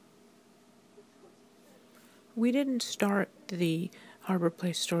We didn't start the Harbor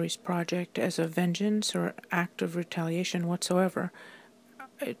Place Stories project as a vengeance or act of retaliation whatsoever.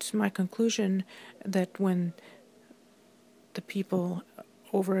 It's my conclusion that when the people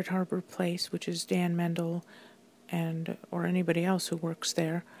over at Harbor Place, which is Dan Mendel and or anybody else who works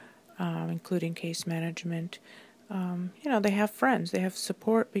there, including case management, they have friends. They have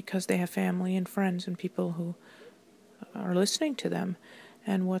support because they have family and friends and people who are listening to them.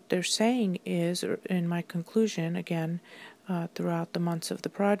 And what they're saying is, in my conclusion, again, throughout the months of the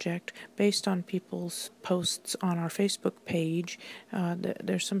project, based on people's posts on our Facebook page,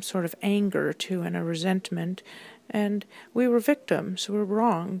 there's some sort of anger too and a resentment. And we were victims. We were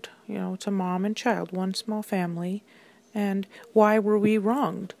wronged. It's a mom and child, one small family. And why were we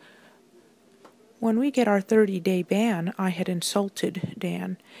wronged? When we get our 30-day ban, I had insulted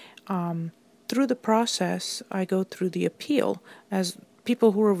Dan. Through the process, I go through the appeal, as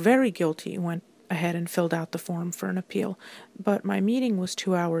people who were very guilty went ahead and filled out the form for an appeal. But my meeting was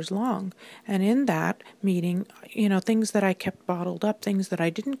 2 hours long, and in that meeting, things that I kept bottled up, things that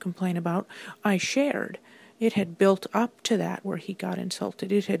I didn't complain about, I shared. It had built up to that where he got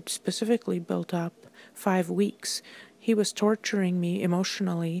insulted. It had specifically built up 5 weeks. He was torturing me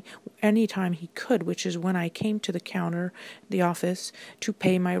emotionally any time he could, which is when I came to the counter, the office, to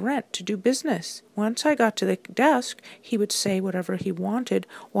pay my rent, to do business. Once I got to the desk, he would say whatever he wanted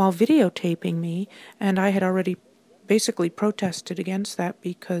while videotaping me, and I had already basically protested against that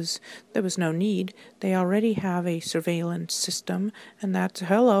because there was no need. They already have a surveillance system, and that's,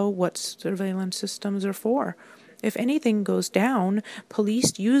 what surveillance systems are for. If anything goes down,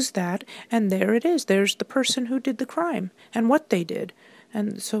 police use that, and there it is. There's the person who did the crime and what they did.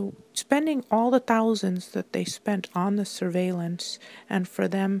 And so spending all the thousands that they spent on the surveillance, and for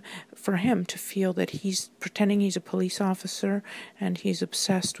him to feel that he's pretending he's a police officer and he's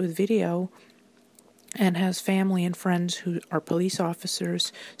obsessed with video and has family and friends who are police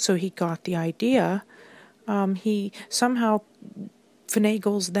officers, so he got the idea. He somehow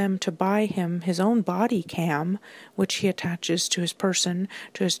finagles them to buy him his own body cam, which he attaches to his person,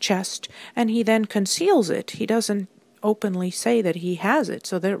 to his chest, and he then conceals it. He doesn't openly say that he has it,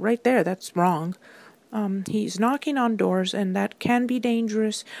 so that right there, that's wrong. He's knocking on doors, and that can be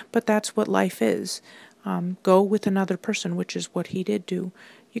dangerous, but that's what life is. Go with another person, which is what he did do.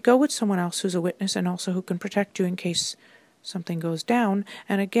 You go with someone else who's a witness and also who can protect you in case something goes down.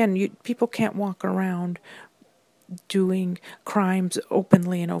 And again, people can't walk around doing crimes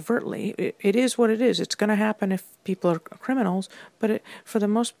openly and overtly. It is what it is. It's going to happen if people are criminals, but for the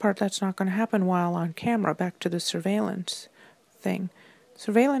most part, that's not going to happen while on camera. Back to the surveillance thing.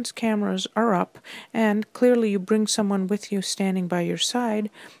 Surveillance cameras are up, and clearly you bring someone with you standing by your side.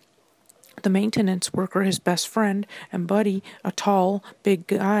 The maintenance worker, his best friend and buddy, a tall, big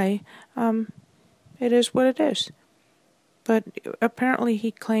guy. It is what it is. But apparently he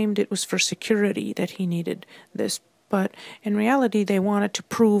claimed it was for security that he needed this. But in reality, they wanted to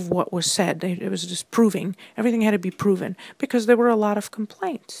prove what was said. It was just proving. Everything had to be proven because there were a lot of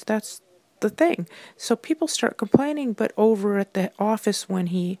complaints. That's the thing. So people start complaining, but over at the office when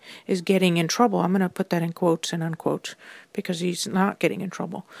he is getting in trouble, I'm going to put that in quotes and unquotes because he's not getting in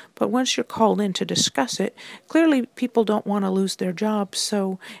trouble. But once you're called in to discuss it, clearly people don't want to lose their jobs.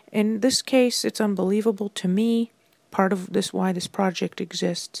 So in this case, it's unbelievable to me. Part of this, why this project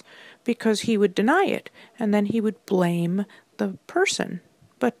exists, because he would deny it, and then he would blame the person.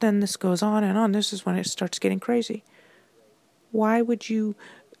 But then this goes on and on. This is when it starts getting crazy. Why would you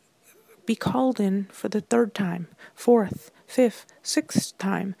be called in for the 3rd time, 4th, 5th, 6th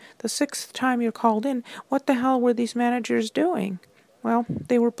time? The 6th time you're called in, what the hell were these managers doing? Well,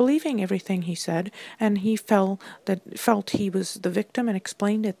 they were believing everything he said, and he felt he was the victim and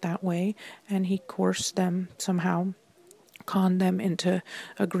explained it that way, and he coerced them somehow, conned them into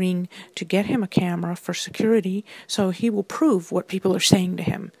agreeing to get him a camera for security, so he will prove what people are saying to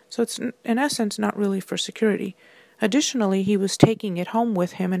him. So it's, in essence, not really for security. Additionally, he was taking it home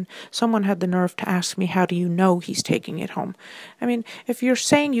with him, and someone had the nerve to ask me, how do you know he's taking it home? I mean, if you're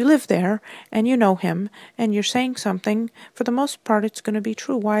saying you live there, and you know him, and you're saying something, for the most part it's going to be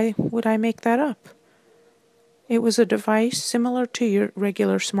true. Why would I make that up? It was a device similar to your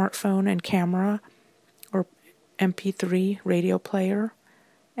regular smartphone and camera, or MP3 radio player,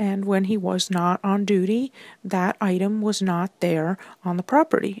 and when he was not on duty, that item was not there on the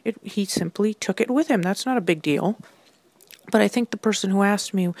property. He simply took it with him. That's not a big deal. But I think the person who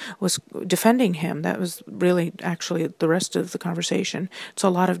asked me was defending him. That was really actually the rest of the conversation. It's a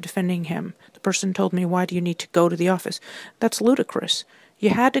lot of defending him. The person told me, why do you need to go to the office? That's ludicrous.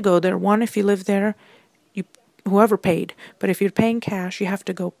 You had to go there. One, if you live there, whoever paid. But if you're paying cash, you have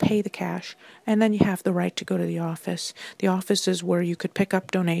to go pay the cash, and then you have the right to go to the office. The office is where you could pick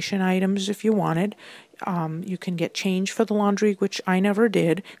up donation items if you wanted. You can get change for the laundry, which I never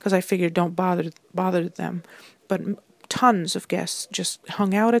did because I figured don't bother them. But tons of guests just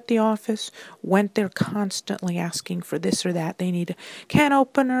hung out at the office, went there constantly asking for this or that. They need a can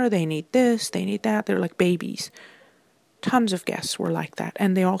opener, they need this, they need that. They're like babies. Tons of guests were like that,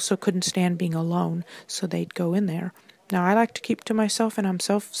 and they also couldn't stand being alone, so they'd go in there. Now, I like to keep to myself, and I'm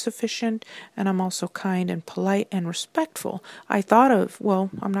self-sufficient, and I'm also kind and polite and respectful. I thought of,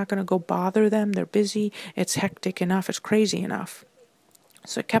 well, I'm not going to go bother them. They're busy. It's hectic enough. It's crazy enough.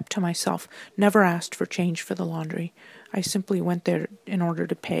 So I kept to myself, never asked for change for the laundry. I simply went there in order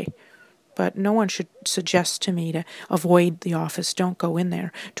to pay. But no one should suggest to me to avoid the office, don't go in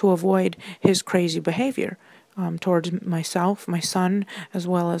there, to avoid his crazy behavior towards myself, my son, as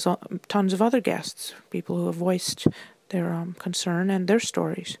well as tons of other guests, people who have voiced their concern and their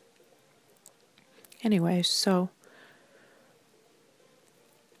stories. Anyways, so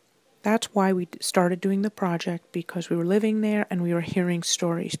that's why we started doing the project, because we were living there and we were hearing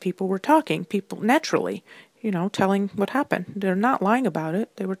stories. People were talking, people naturally, telling what happened. They're not lying about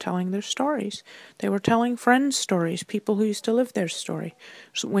it. They were telling their stories. They were telling friends' stories, people who used to live their story.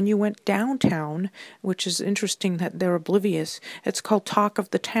 So when you went downtown, which is interesting that they're oblivious, it's called Talk of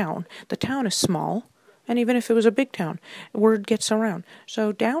the Town. The town is small, and even if it was a big town, word gets around.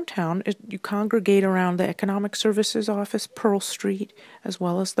 So downtown, you congregate around the Economic Services Office, Pearl Street, as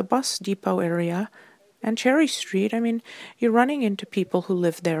well as the bus depot area, and Cherry Street. I mean, you're running into people who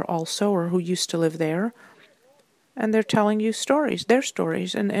live there also, or who used to live there, and they're telling you stories, their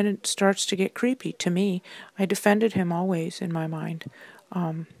stories, and it starts to get creepy to me. I defended him always in my mind.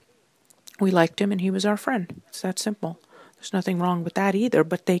 We liked him, and he was our friend. It's that simple. There's nothing wrong with that either,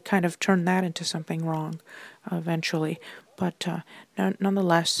 but they kind of turned that into something wrong eventually. But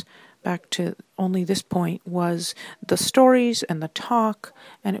nonetheless, back to only this point was the stories and the talk,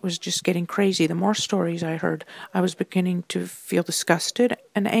 and it was just getting crazy. The more stories I heard, I was beginning to feel disgusted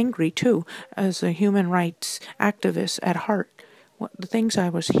and angry too, as a human rights activist at heart. The things I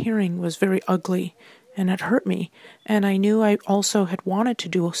was hearing was very ugly, and it hurt me. And I knew I also had wanted to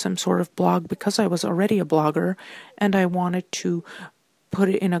do some sort of blog because I was already a blogger, and I wanted to put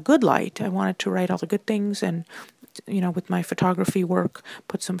it in a good light. I wanted to write all the good things and, with my photography work,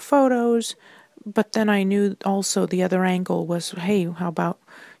 put some photos. But then I knew also the other angle was, hey, how about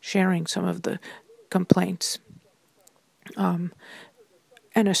sharing some of the complaints?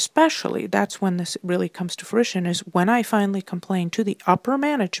 And especially, that's when this really comes to fruition, is when I finally complain to the upper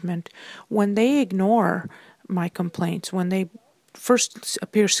management, when they ignore my complaints, when they first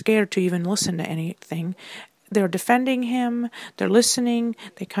appear scared to even listen to anything. They're defending him, they're listening,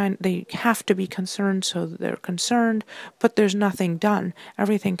 they have to be concerned, so they're concerned, but there's nothing done.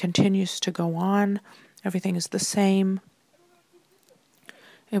 Everything continues to go on, everything is the same.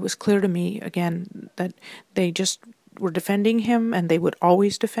 It was clear to me, again, that they just were defending him, and they would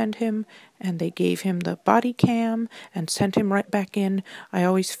always defend him, and they gave him the body cam and sent him right back in. I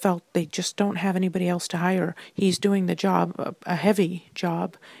always felt they just don't have anybody else to hire. He's doing the job, a heavy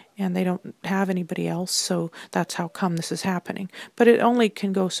job, and they don't have anybody else, so that's how come this is happening. But it only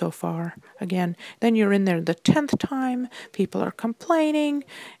can go so far. Again, then you're in there the 10th time, people are complaining,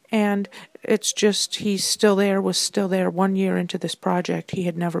 and it's just, was still there 1 year into this project. He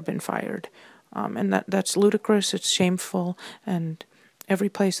had never been fired. And that's ludicrous, it's shameful, and every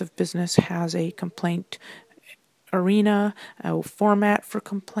place of business has a complaint arena, a format for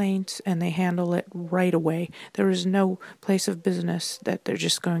complaints, and they handle it right away. There is no place of business that they're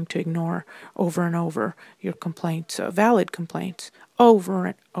just going to ignore over and over your complaints, valid complaints, over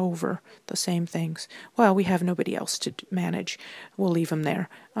and over the same things. Well, we have nobody else to manage. We'll leave him there.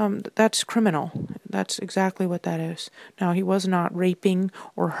 That's criminal. That's exactly what that is. Now, he was not raping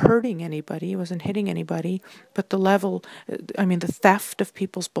or hurting anybody. He wasn't hitting anybody. But the level, the theft of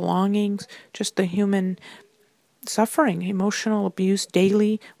people's belongings, just the human suffering, emotional abuse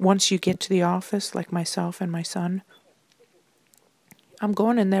daily once you get to the office, like myself and my son. I'm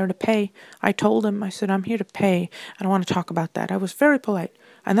going in there to pay. I told him, I said, I'm here to pay. I don't want to talk about that. I was very polite.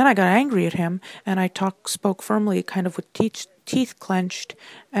 And then I got angry at him, and I spoke firmly, kind of with teeth clenched,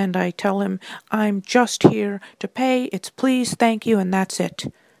 and I tell him, I'm just here to pay. It's please, thank you, and that's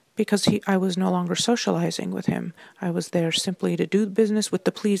it. Because I was no longer socializing with him. I was there simply to do business with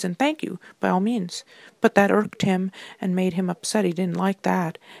the please and thank you, by all means. But that irked him and made him upset. He didn't like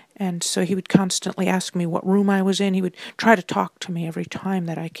that. And so he would constantly ask me what room I was in. He would try to talk to me every time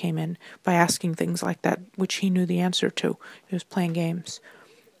that I came in by asking things like that, which he knew the answer to. He was playing games.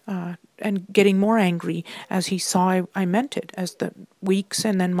 and getting more angry as he saw I meant it, as the weeks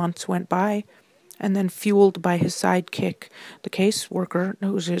and then months went by. And then fueled by his sidekick, the caseworker,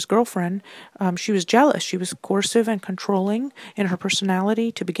 who was his girlfriend, she was jealous. She was coercive and controlling in her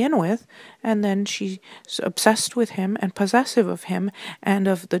personality to begin with, and then she's obsessed with him and possessive of him and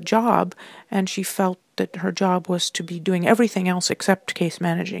of the job, and she felt that her job was to be doing everything else except case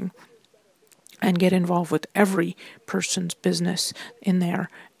managing and get involved with every person's business in there.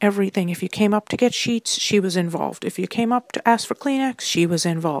 Everything. If you came up to get sheets, she was involved. If you came up to ask for Kleenex, she was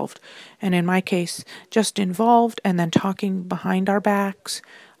involved. And in my case, just involved and then talking behind our backs,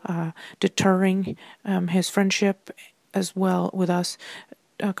 deterring his friendship as well with us,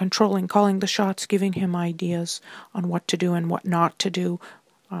 controlling, calling the shots, giving him ideas on what to do and what not to do.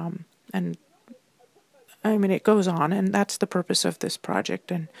 And I mean, it goes on, and that's the purpose of this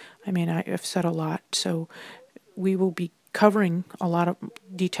project. And I mean, I've said a lot, so we will be covering a lot of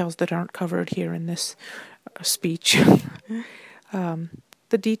details that aren't covered here in this speech.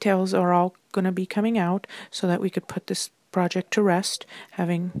 The details are all going to be coming out so that we could put this project to rest,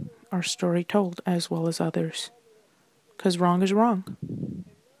 having our story told as well as others. Because wrong is wrong.